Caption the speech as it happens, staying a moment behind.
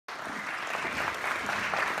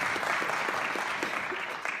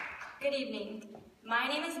Good evening. My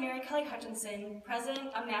name is Mary Kelly Hutchinson,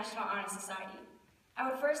 President of National Honor Society. I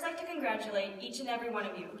would first like to congratulate each and every one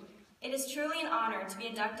of you. It is truly an honor to be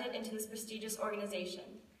inducted into this prestigious organization.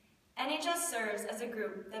 NHS serves as a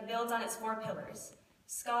group that builds on its 4 pillars: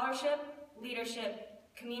 scholarship, leadership,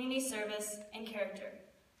 community service, and character.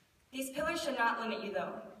 These pillars should not limit you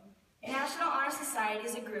though. National Honor Society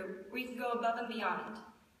is a group where you can go above and beyond,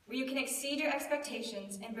 where you can exceed your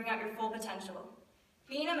expectations and bring out your full potential.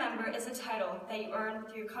 Being a member is a title that you earn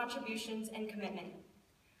through your contributions and commitment.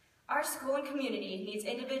 Our school and community needs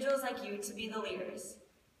individuals like you to be the leaders,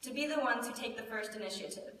 to be the ones who take the first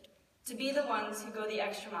initiative, to be the ones who go the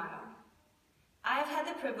extra mile. I have had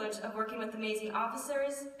the privilege of working with amazing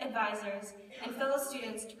officers, advisors, and fellow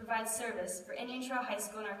students to provide service for Indian Trail High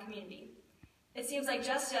School in our community. It seems like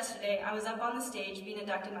just yesterday I was up on the stage being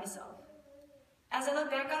inducted myself. As I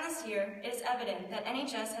look back on this year, it is evident that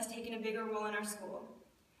NHS has taken a bigger role in our school.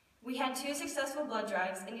 We had 2 successful blood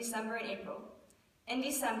drives in December and April. In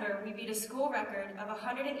December, we beat a school record of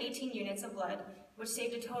 118 units of blood, which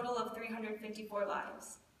saved a total of 354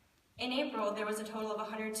 lives. In April, there was a total of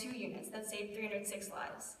 102 units that saved 306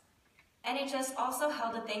 lives. NHS also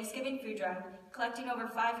held a Thanksgiving food drive, collecting over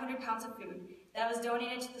 500 pounds of food that was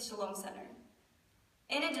donated to the Shalom Center.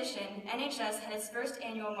 In addition, NHS had its first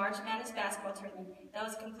annual March Madness basketball tournament that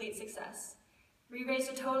was a complete success. We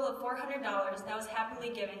raised a total of $400 that was happily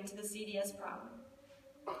given to the CDS prom.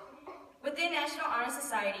 Within National Honor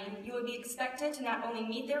Society, you will be expected to not only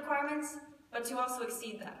meet the requirements, but to also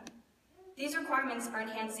exceed them. These requirements are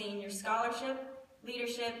enhancing your scholarship,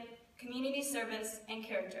 leadership, community service, and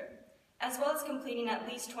character, as well as completing at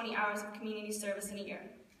least 20 hours of community service in a year.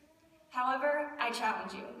 However, I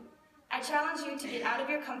challenge you. I challenge you to get out of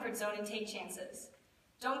your comfort zone and take chances.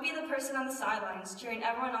 Don't be the person on the sidelines cheering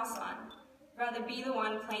everyone else on. Rather be the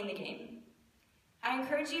one playing the game. I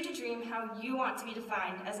encourage you to dream how you want to be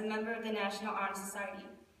defined as a member of the National Honor Society.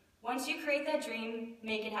 Once you create that dream,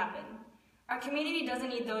 make it happen. Our community doesn't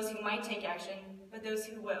need those who might take action, but those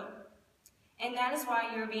who will. And that is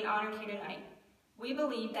why you are being honored here tonight. We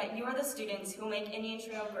believe that you are the students who will make Indian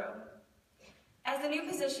Trail grow. As the new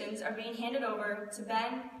positions are being handed over to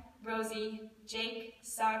Ben, Rosie, Jake,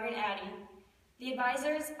 Sagar, and Addie, the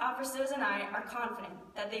advisors, officers, and I are confident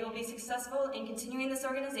that they will be successful in continuing this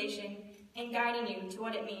organization and guiding you to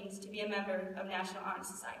what it means to be a member of National Honor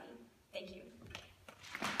Society. Thank you.